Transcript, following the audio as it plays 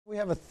We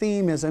have a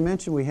theme, as I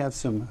mentioned. We have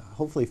some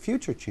hopefully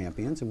future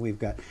champions, and we've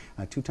got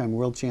a two-time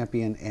world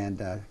champion and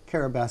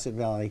Carrabassett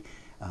Valley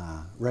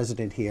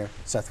resident here,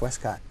 Seth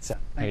Wescott. Seth,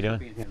 how you doing? For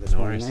being here this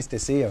morning. Nice to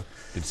see you.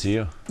 Good to see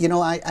you. You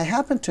know, I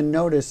happened to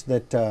notice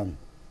that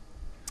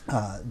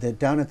that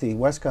down at the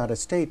Wescott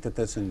estate that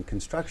there's some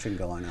construction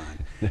going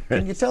on.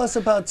 Can you tell us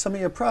about some of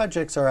your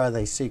projects, or are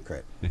they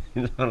secret?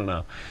 I don't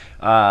know.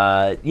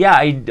 Yeah,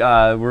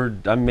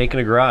 I'm making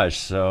a garage,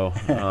 so.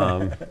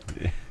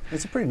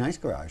 It's a pretty nice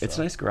garage. It's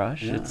though. a nice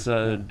garage. Yeah, It's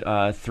a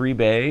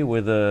 3-bay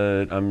with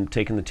I'm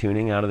taking the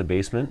tuning out of the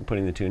basement, and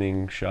putting the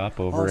tuning shop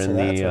over in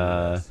the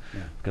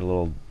got a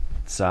little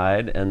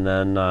side, and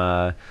then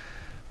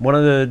one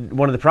of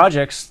the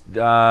projects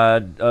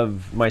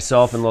of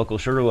myself and local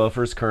sugar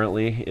loafers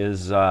currently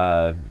is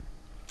kind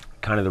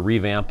of the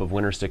revamp of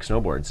winter stick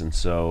snowboards, and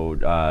so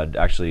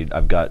actually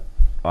I've got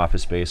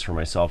office space for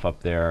myself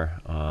up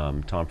there.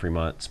 Tom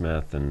Fremont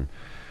Smith and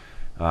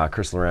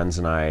Chris Lorenz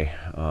and I,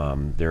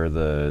 they're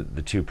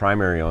the two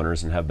primary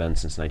owners and have been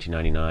since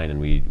 1999, and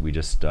we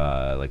just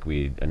like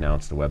we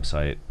announced the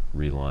website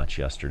relaunch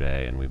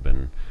yesterday, and we've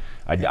been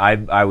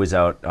I was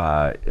out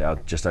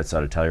just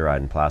outside of Telluride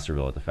in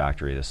Placerville at the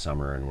factory this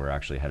summer, and we're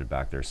actually headed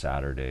back there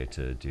Saturday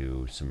to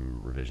do some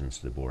revisions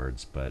to the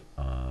boards, but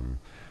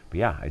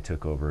yeah, I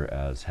took over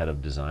as head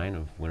of design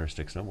of winter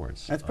stick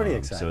snowboards. That's pretty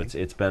exciting. So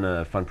it's been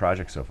a fun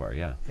project so far,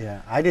 yeah.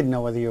 Yeah, I didn't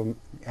know whether you were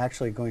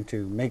actually going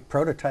to make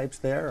prototypes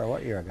there or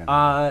what you're going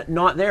to do.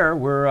 Not there.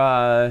 We're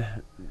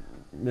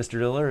Mr.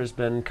 Diller has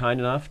been kind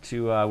enough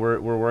to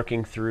we're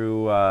working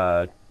through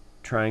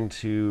trying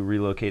to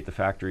relocate the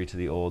factory to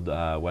the old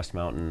West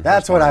Mountain.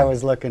 That's what I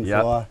was looking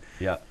for.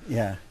 Yeah.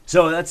 Yeah.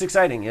 So that's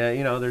exciting. Yeah,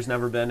 you know, there's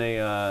never been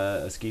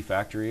a ski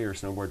factory or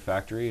snowboard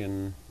factory,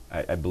 and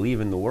I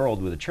believe in the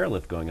world with a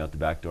chairlift going out the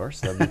back door,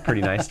 so that'd be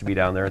pretty nice to be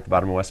down there at the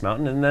bottom of West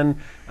Mountain. And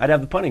then I'd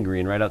have the putting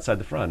green right outside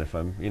the front if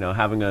I'm,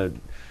 having a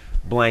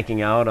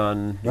blanking out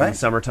on in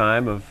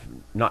summertime of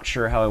not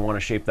sure how I want to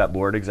shape that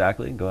board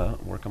exactly. Go out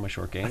and work on my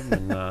short game,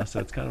 and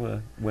so it's kind of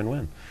a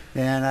win-win.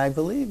 And I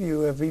believe you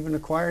have even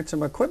acquired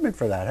some equipment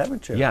for that,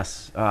 haven't you?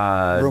 Yes.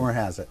 Rumor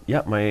has it.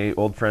 Yeah, my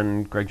old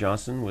friend Greg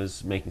Johnson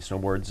was making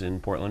snowboards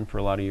in Portland for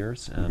a lot of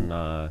years,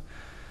 and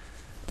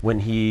when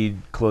he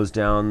closed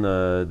down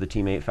the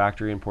Team 8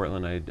 factory in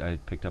Portland, I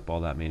picked up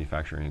all that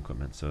manufacturing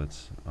equipment. So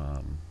it's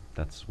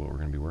that's what we're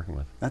going to be working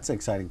with. That's an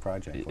exciting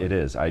project. It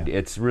is.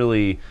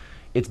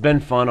 It's been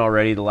fun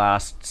already. The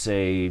last,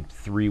 say,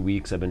 3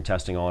 weeks, I've been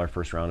testing all our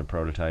first round of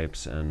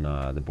prototypes, and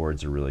the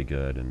boards are really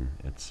good. And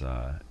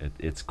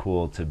it's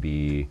cool to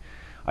be.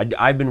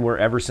 I've been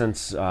ever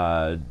since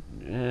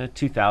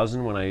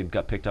 2000 when I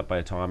got picked up by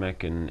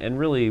Atomic, and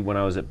really when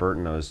I was at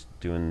Burton, I was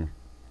doing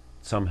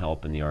some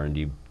help in the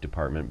R&D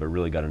department, but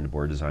really got into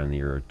board design in the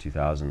year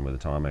 2000 with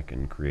Atomic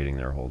and creating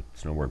their whole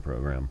snowboard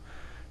program.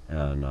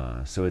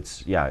 And so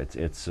it's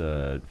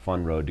a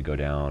fun road to go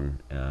down.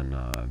 And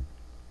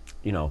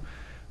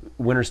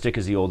Winter Stick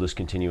is the oldest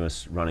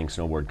continuous running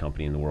snowboard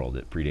company in the world.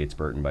 It predates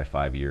Burton by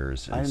 5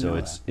 years, and so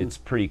it's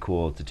pretty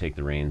cool to take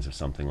the reins of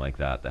something like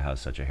that has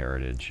such a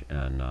heritage.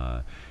 And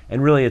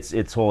really,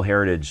 its whole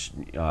heritage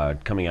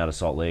coming out of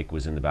Salt Lake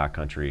was in the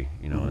backcountry,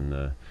 in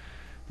the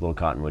Little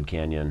Cottonwood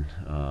Canyon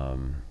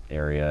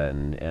area,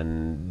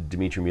 and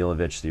Dmitry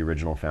Milovich, the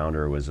original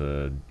founder, was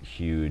a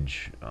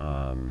huge,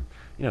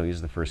 he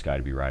was the first guy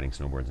to be riding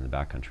snowboards in the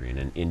backcountry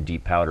and in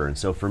deep powder. And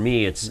so for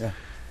me, it's,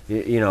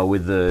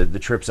 with the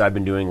trips I've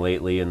been doing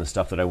lately and the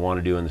stuff that I want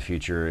to do in the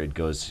future, it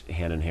goes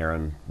hand in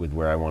hand with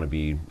where I want to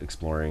be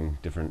exploring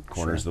different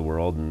corners of the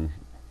world and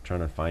trying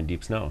to find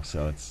deep snow.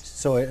 So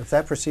if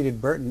that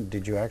preceded Burton,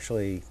 did you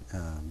actually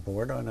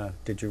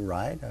did you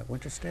ride a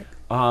winter stick?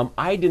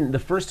 I didn't. The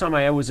first time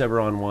I was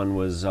ever on one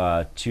was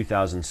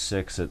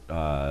 2006 at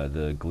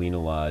the Galena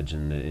Lodge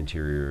in the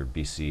interior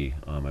BC.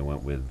 I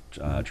went with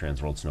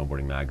Transworld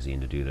Snowboarding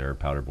Magazine to do their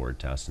powder board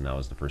test, and that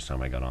was the first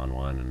time I got on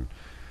one.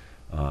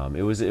 And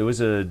it was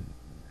a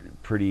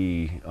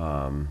pretty, it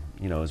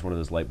was one of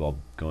those light bulb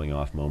going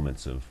off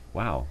moments of,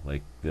 wow,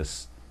 like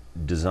this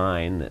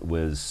design that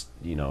was,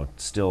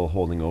 still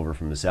holding over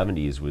from the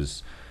 70s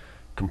was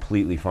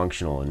completely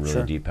functional and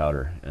really deep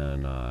powder,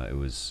 and it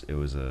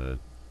was a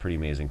pretty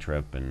amazing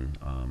trip. And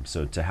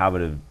so to have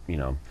it,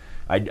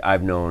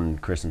 I've known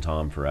Chris and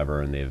Tom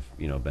forever, and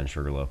they've been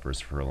sugar loafers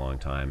for a long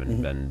time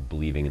and been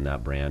believing in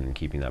that brand and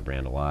keeping that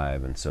brand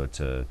alive. And so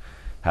to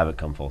have it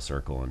come full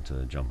circle and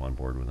to jump on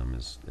board with them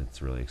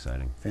it's really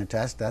exciting.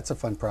 Fantastic. That's a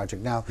fun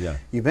project. Now,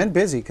 you've been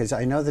busy because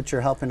I know that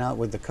you're helping out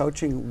with the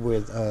coaching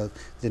with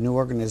the new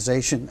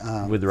organization,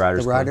 with the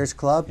Riders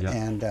Club.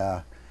 And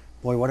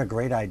boy, what a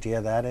great idea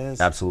that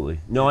is. Absolutely.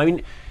 No, I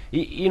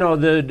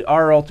mean,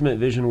 our ultimate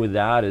vision with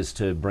that is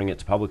to bring it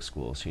to public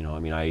schools.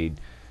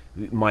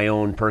 My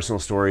own personal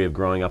story of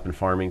growing up in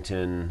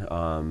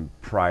Farmington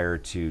prior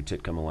to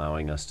Titcomb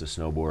allowing us to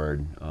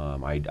snowboard,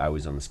 I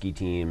was on the ski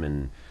team,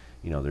 and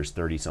there's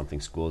 30-something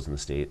schools in the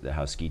state that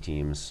have ski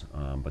teams,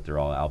 but they're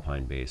all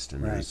alpine based,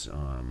 and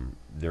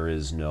there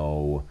is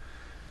no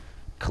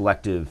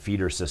collective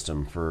feeder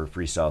system for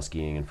freestyle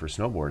skiing and for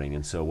snowboarding.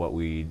 And so what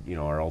we,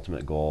 our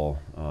ultimate goal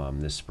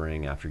this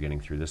spring after getting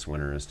through this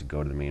winter is to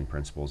go to the Maine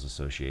Principals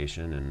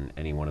Association, and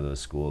any one of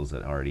those schools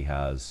that already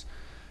has,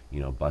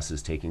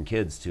 buses taking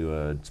kids to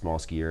a small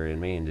ski area in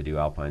Maine to do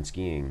alpine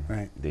skiing,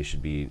 right. They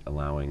should be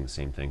allowing the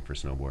same thing for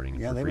snowboarding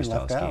and for they've freestyle been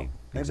left skiing.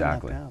 Out.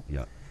 Exactly. Been left out.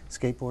 Yeah.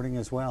 Skateboarding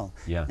as well.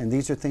 Yeah. And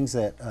these are things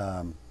that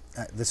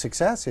the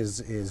success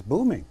is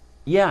booming.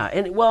 Yeah,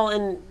 and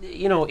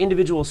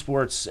individual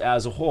sports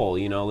as a whole,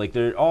 like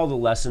all the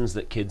lessons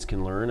that kids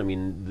can learn. I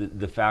mean,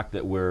 the fact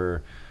that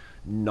we're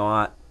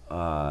not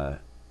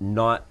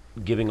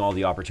giving all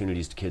the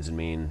opportunities to kids in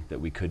Maine that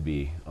we could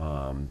be,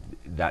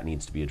 that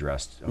needs to be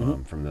addressed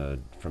from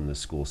the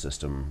school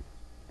system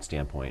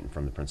standpoint and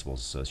from the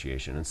Principals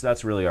Association. And so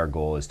that's really our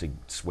goal, is to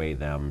sway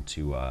them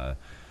to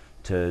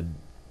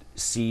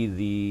see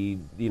the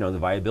the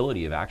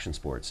viability of action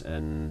sports,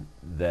 and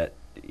that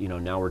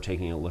now we're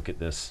taking a look at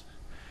this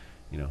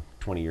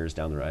 20 years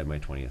down the road. I had my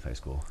 20th high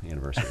school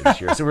anniversary this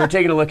year, so we're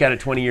taking a look at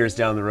it 20 years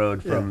down the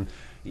road from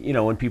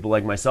when people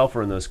like myself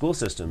were in those school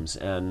systems,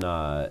 and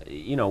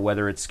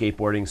whether it's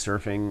skateboarding,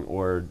 surfing,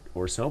 or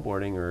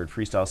snowboarding or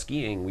freestyle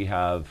skiing, we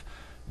have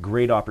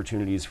great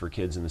opportunities for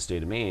kids in the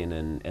state of Maine,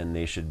 and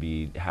they should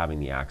be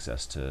having the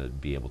access to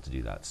be able to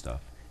do that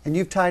stuff. And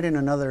you've tied in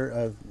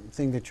another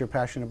thing that you're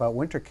passionate about.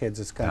 Winter Kids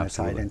is kind of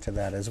tied into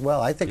that as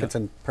well. I think it's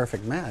a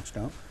perfect match,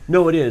 no?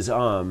 No, it is.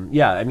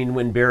 Yeah, I mean,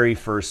 when Barry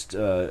first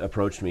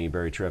approached me,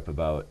 Barry Tripp,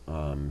 about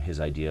his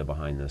idea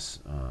behind this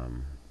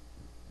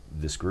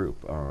this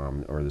group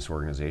or this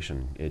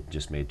organization, it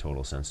just made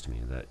total sense to me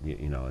that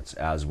it's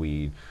as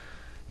we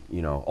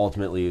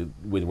ultimately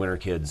with Winter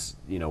Kids,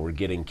 we're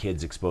getting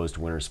kids exposed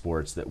to winter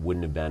sports that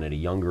wouldn't have been at a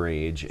younger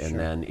age, and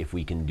then if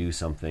we can do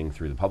something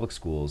through the public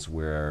schools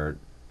where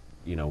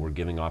we're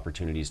giving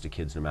opportunities to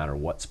kids no matter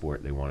what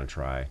sport they want to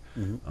try,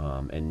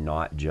 and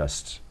not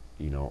just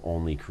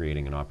only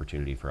creating an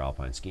opportunity for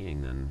alpine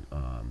skiing, then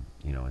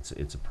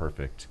it's a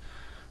perfect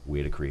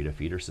way to create a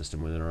feeder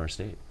system within our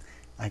state.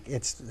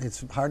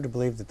 It's hard to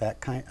believe that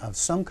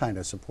some kind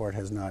of support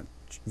has not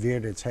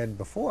veered its head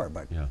before,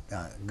 but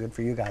good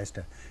for you guys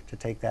to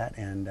take that,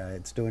 and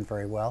it's doing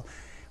very well.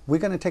 We're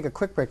going to take a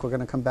quick break. We're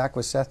going to come back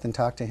with Seth and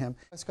talk to him.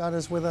 Wescott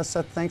is with us.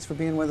 Seth, thanks for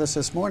being with us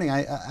this morning.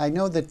 I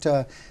know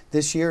that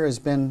this year has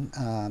been,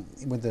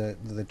 with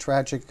the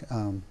tragic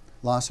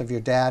loss of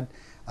your dad,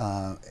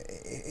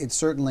 it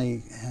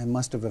certainly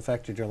must have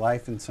affected your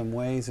life in some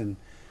ways, and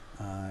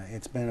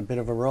it's been a bit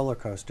of a roller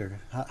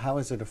coaster. How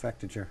has it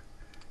affected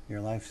your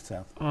life,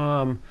 Seth?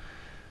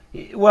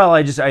 Well,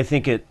 I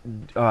think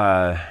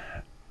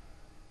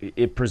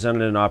it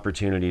presented an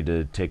opportunity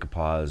to take a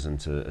pause and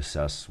to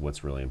assess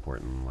what's really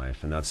important in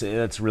life, and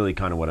that's really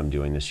kind of what I'm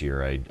doing this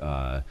year.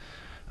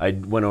 I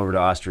went over to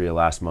Austria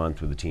last month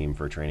with the team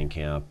for a training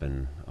camp,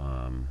 and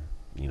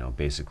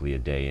basically a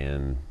day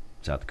in,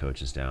 sat the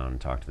coaches down,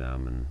 talked to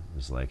them, and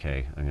was like,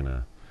 hey, I'm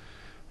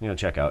gonna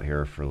check out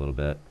here for a little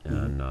bit,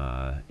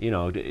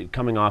 and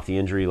coming off the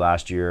injury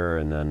last year,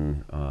 and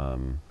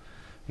then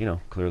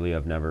clearly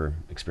I've never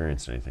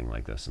experienced anything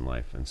like this in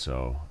life, and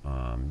so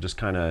just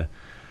kind of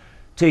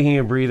taking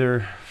a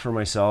breather for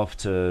myself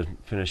to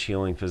finish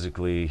healing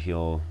physically,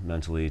 heal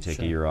mentally, take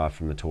a year off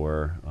from the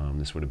tour.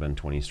 This would have been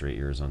 20 straight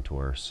years on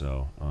tour,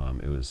 so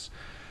it was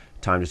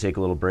time to take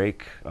a little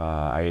break.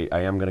 I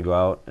am going to go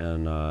out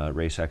and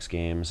race X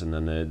Games, and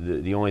then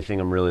the only thing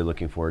I'm really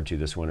looking forward to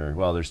this winter,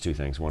 well, there's two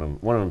things. One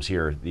of them's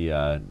here, the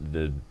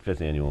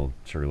 5th annual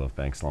Sugarloaf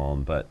Bank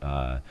Slalom,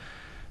 but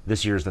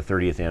this year's the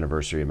 30th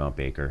anniversary of Mount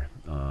Baker,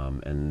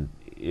 and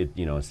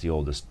it's the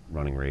oldest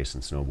running race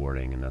in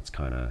snowboarding, and that's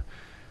kind of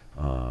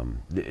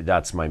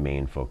that's my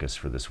main focus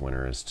for this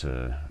winter, is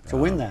to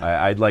win that.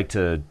 I'd like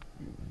to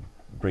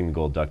bring the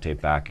gold duct tape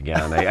back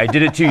again. I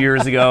did it 2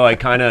 years ago. I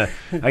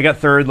got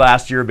third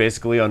last year,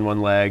 basically on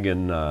one leg,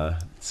 and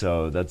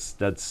so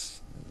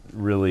that's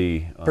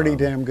really pretty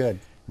damn good.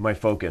 My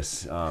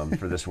focus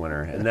for this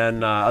winter. And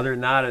then other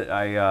than that,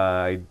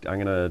 I'm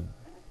gonna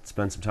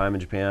spend some time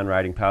in Japan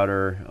riding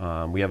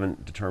powder. We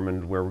haven't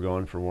determined where we're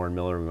going for Warren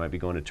Miller. We might be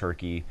going to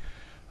Turkey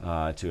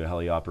to a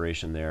heli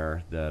operation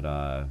there.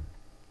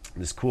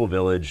 This cool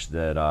village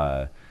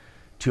that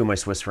two of my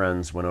Swiss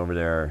friends went over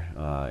there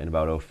in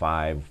about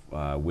 '05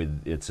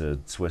 it's a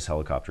Swiss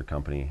helicopter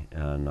company,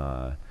 and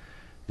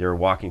they were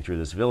walking through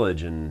this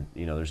village, and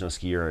there's no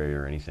ski area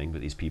or anything,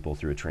 but these people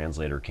through a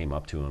translator came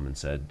up to them and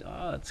said,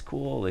 "Oh, it's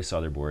cool." They saw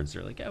their boards.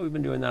 They're like, "Yeah, we've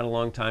been doing that a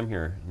long time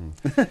here." And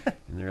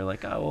they're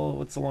like, "Oh, well,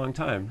 what's a long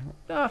time?"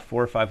 400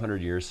 or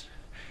 500 years.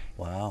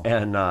 Wow.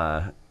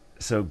 And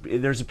so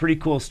there's a pretty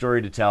cool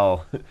story to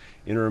tell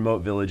in a remote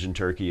village in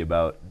Turkey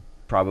about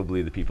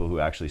probably the people who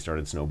actually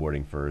started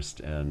snowboarding first,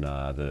 and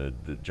the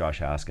Josh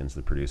Haskins,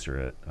 the producer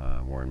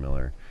at Warren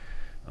Miller.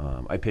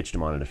 I pitched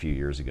him on it a few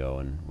years ago,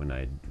 and when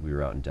we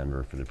were out in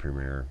Denver for the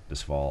premiere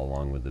this fall,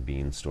 along with the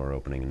Bean store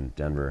opening in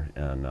Denver,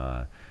 and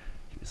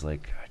he was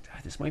like,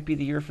 this might be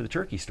the year for the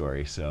turkey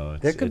story. So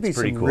there could be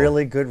some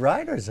really good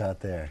riders out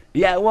there.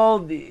 Yeah,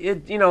 well,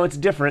 it's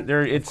different.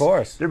 Of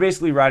course, they're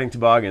basically riding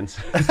toboggans,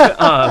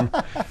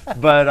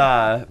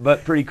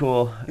 but pretty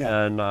cool.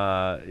 Yeah.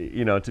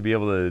 And to be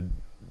able to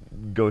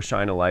go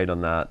shine a light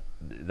on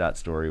that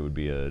story would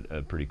be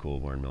a pretty cool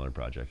Warren Miller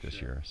project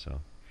this year.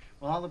 So.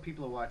 Well, all the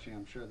people are watching.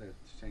 I'm sure they're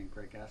saying,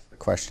 "Greg, ask the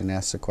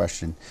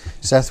question."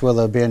 Seth, will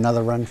there be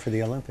another run for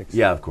the Olympics?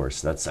 Yeah, of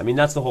course. That's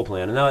the whole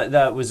plan, and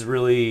that was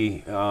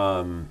really,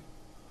 that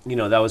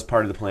was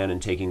part of the plan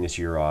in taking this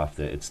year off.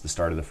 That it's the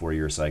start of the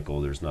 4-year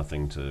cycle. There's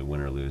nothing to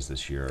win or lose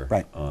this year.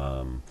 Right.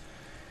 And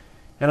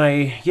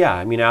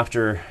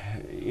after,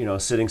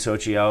 sitting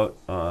Sochi out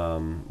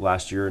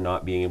last year,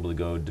 not being able to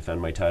go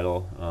defend my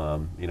title,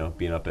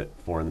 being up at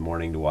 4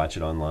 a.m. to watch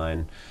it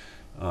online.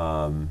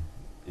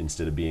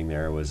 Instead of being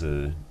there was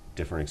a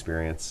different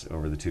experience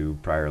over the 2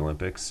 prior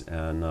Olympics,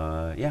 and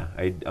I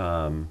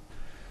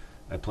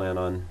plan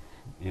on,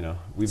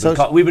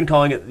 we've been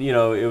calling it,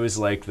 it was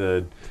like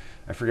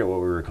I forget what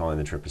we were calling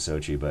the trip to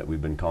Sochi, but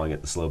we've been calling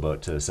it the slow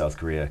boat to South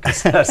Korea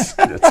because that's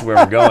where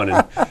we're going in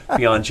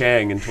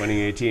Pyeongchang in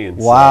 2018.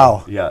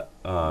 Wow. So,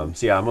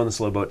 yeah. I'm on the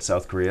slow boat to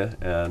South Korea,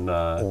 and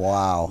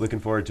wow, looking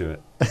forward to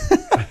it.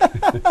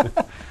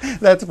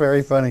 That's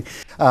very funny.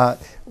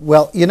 We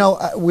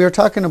were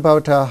talking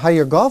about how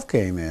your golf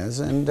game is,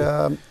 and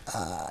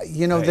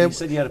you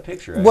said you had a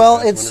picture. Well,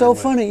 it's so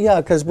funny,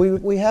 because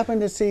we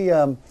happened to see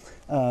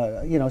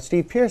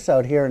Steve Pierce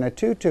out here in a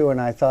tutu,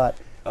 and I thought,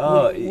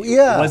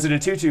 was it a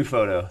tutu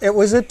photo? It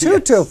was a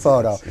tutu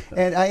photo.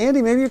 And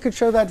Andy, maybe you could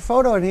show that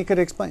photo and he could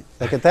explain.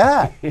 Look at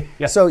that.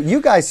 Yeah. So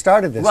you guys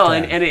started this. Well,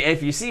 and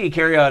if you see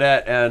Carrie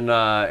Audette and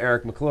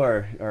Eric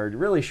McClure are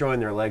really showing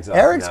their legs off.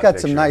 Eric's got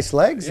some nice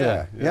legs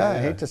there. Yeah, I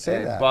hate to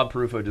say that. Bob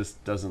Perufo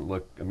just doesn't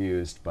look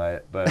amused by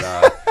it. But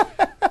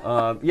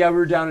we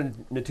were down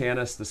in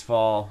Natanis this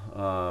fall.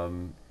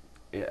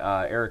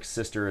 Eric's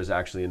sister is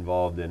actually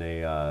involved in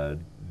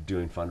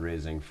doing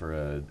fundraising for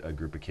a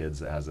group of kids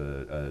that has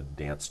a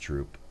dance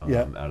troupe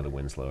out of the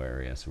Winslow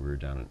area. So we were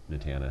down at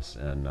Natanis,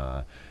 and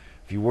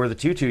if you wore the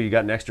tutu, you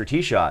got an extra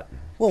tee shot.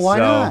 Well, why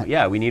not?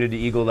 Yeah, we needed to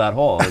eagle that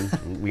hole,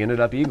 and we ended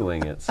up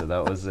eagling it. So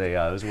that was it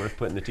was worth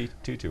putting the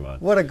tutu on.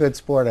 What a good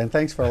sport, and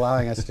thanks for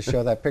allowing us to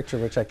show that picture,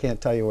 which I can't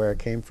tell you where it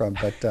came from,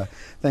 but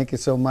thank you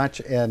so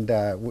much. And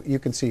you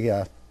can see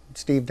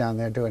Steve down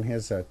there doing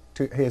his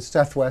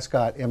Seth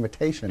Wescott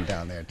imitation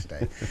down there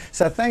today.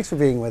 Seth, thanks for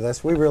being with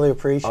us. We really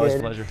appreciate it. Always a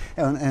pleasure.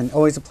 And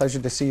always a pleasure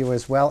to see you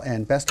as well.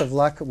 And best of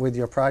luck with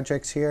your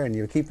projects here, and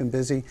you're keeping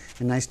busy,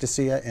 and nice to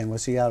see you, and we'll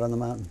see you out on the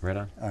mountain. Right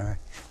on. All right.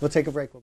 We'll take a break.